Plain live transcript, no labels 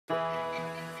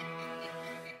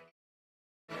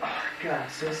God, I'm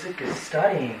so sick of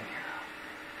studying.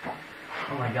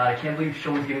 Oh my god, I can't believe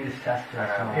Sean's giving this test to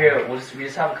us. Here, we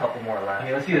just have a couple more left.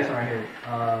 Okay, let's do this one right here.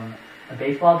 A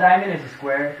baseball diamond is a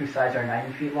square whose sides are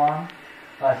 90 feet long.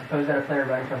 Suppose that a player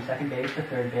running from second base to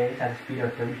third base has a speed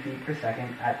of 30 feet per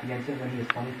second at the instant when he is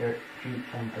 20 feet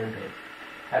from third base.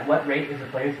 At what rate is the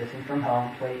player's distance from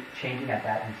home plate changing at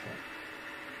that instant?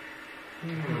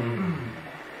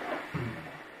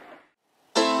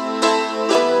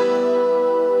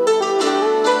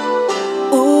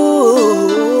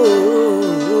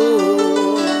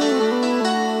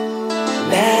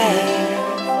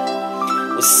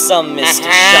 What's up, Mr.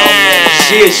 Showman?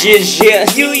 Yeah,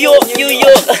 New York, New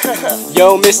York.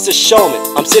 Yo, Mr. Showman,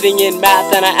 I'm sitting in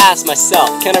math and I ask myself,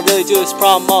 can I really do this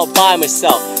problem all by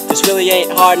myself? This really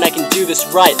ain't hard and I can do this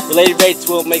right. Related rates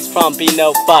will make this problem be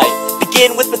no fight.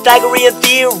 Begin with Pythagorean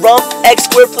theorem. X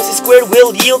squared plus a squared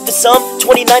will yield the sum.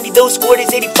 2090, those squared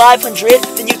is 8500.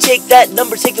 Then you take that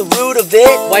number, take the root of it.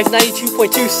 Y is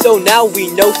 92.2, so now we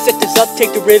know. Set this up,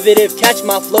 take derivative, catch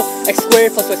my flow. X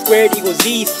squared plus y squared equals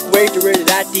z squared. Derivative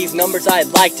at these numbers I'd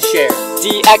like to share.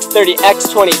 dx30,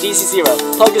 x20, dc0.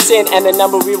 Plug this in and the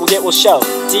number we will get will show.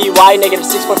 dy negative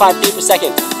 6.5 feet per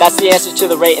second. That's the answer to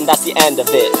the rate and that's the end of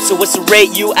it. So what's the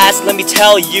rate, you ask? Let me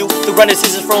tell you. The runner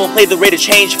scissors from will play the rate of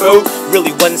change, fool.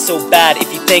 Really wasn't so bad.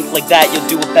 If you think like that, you'll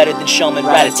do it better than Showman.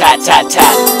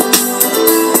 Rat-a-tat-tat-tat.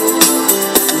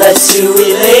 Let's do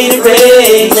related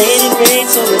rates. Related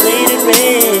rates or related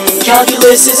rates.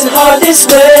 Calculus isn't hard this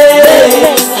way.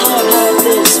 Hard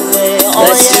this way. Oh,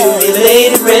 Let's yeah. do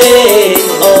related rates.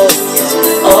 Oh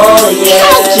yeah. Oh yeah.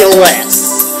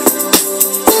 Calculus.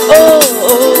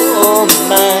 Oh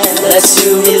my. Let's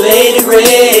do related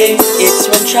rates. It's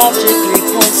from chapter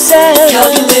 3.7.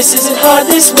 Calculus isn't hard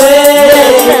this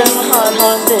way.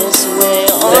 Hard this way.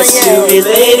 Oh Let's yeah. do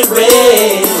related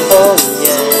rates. Oh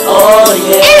yeah. Oh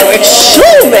yeah. Eric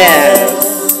Showman.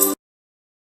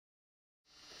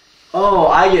 Oh,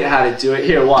 I get how to do it.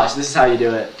 Here, watch. This is how you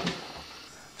do it.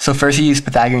 So first you use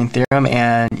Pythagorean theorem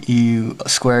and you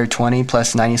square 20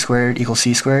 plus 90 squared equals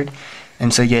c squared.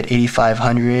 And so you get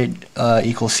 8500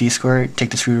 equals c squared.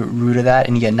 Take the root of that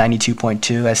and you get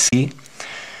 92.2 as c.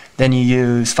 Then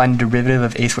you find the derivative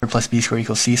of a squared plus b squared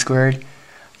equals c squared.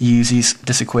 You use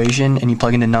this equation and you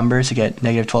plug in the numbers to get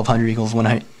negative 1200 equals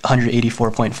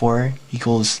 184.4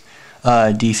 equals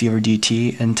dc over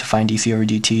dt. And to find dc over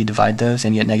dt, divide those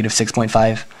and you get negative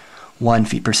 6.51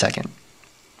 feet per second.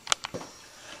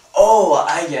 Oh,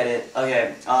 I get it.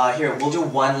 Okay, here, we'll do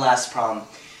one last problem.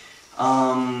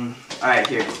 Alright,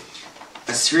 here.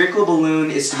 A spherical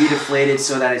balloon is to be deflated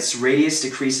so that its radius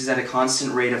decreases at a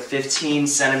constant rate of 15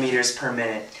 centimeters per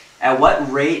minute. At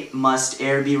what rate must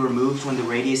air be removed when the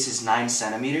radius is 9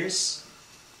 centimeters?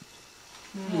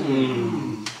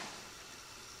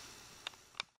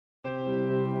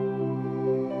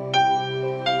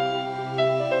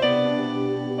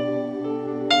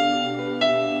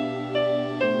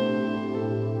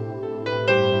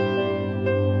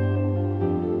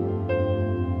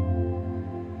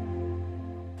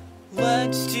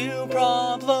 Let's do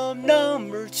problem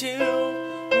number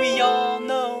 2. We all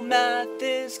know math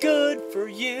is good for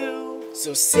you.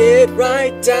 So sit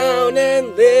right down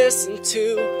and listen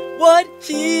to what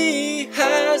he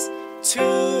has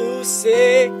to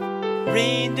say.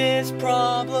 Read this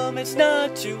problem, it's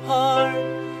not too hard.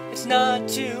 It's not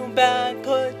too bad,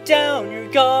 put down your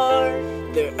guard.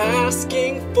 They're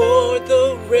asking for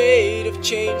the rate of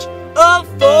change of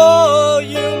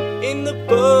volume in the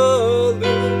balloon.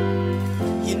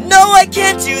 You know I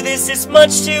can't do this, it's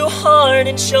much too hard,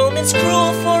 and Showman's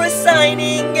cruel for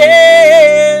assigning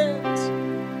it.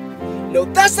 No,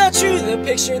 that's not true, the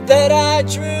picture that I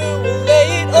drew will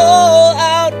lay it all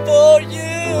out for you.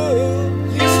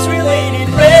 Use related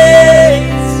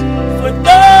rates for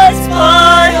thus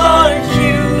pi r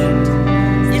cubed.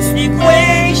 It's the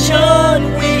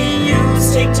equation we use,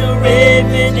 take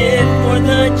derivative for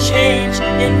the change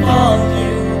in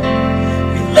volume.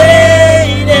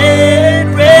 Related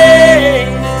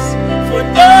rates for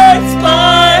thus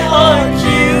pi r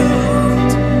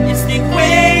cubed. It's the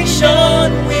equation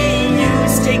we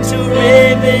use, take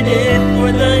derivative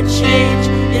for the change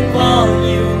in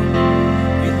volume.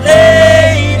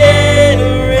 Related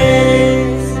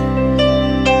rates.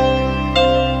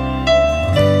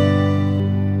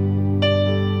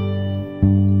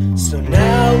 So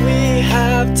now we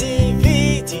have dv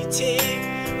dt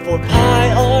for pi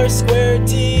r squared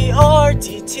dr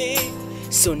dt.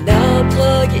 So now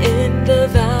plug in the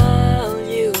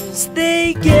values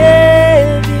they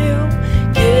give you.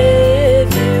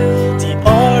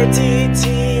 dr dt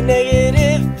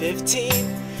negative 15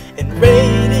 and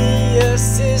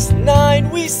radius is 9,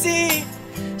 we see.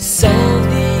 Solve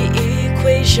the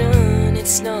equation,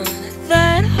 it's not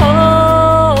that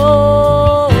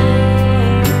hard.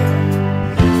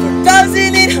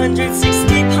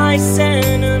 4,860 pi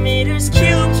centimeters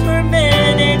cubed per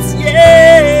minute,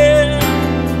 yeah.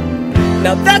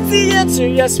 Now that's the answer,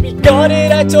 yes we got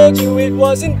it. I told you it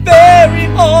wasn't very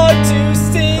hard to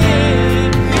see.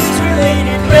 It's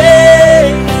related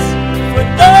rates for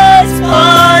thus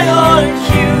pi r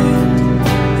cubed.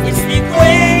 It's the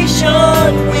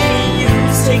equation we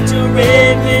use, take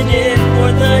derivative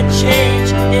for the change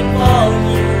in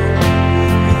volume.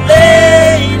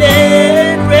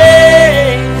 Related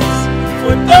rates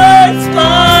for thus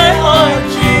pi r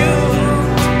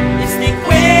cubed. It's the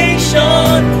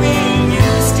equation we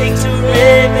use, take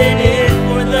derivative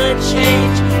for the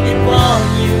change in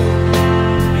volume.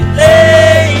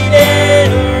 Related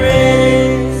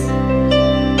rates.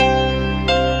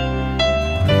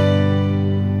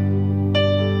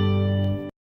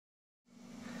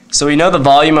 So we know the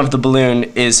volume of the balloon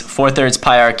is 4/3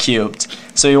 pi r cubed.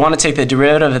 So we want to take the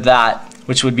derivative of that,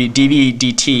 which would be dv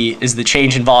dt is the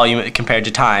change in volume compared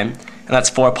to time, and that's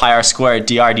 4 pi r squared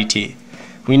dr dt.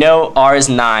 We know r is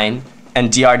 9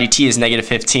 and dr dt is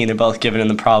 -15. They're both given in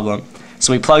the problem.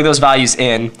 So we plug those values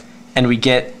in and we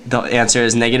get the answer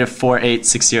is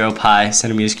 -4860 pi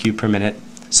centimeters cubed per minute.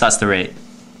 So that's the rate.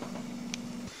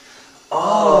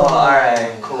 Oh,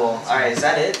 alright, cool. Alright, is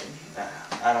that it?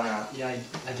 I don't know. Yeah,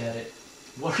 I get it.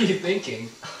 What were you thinking?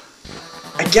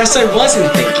 I guess I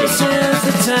wasn't thinking. Now's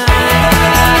the time.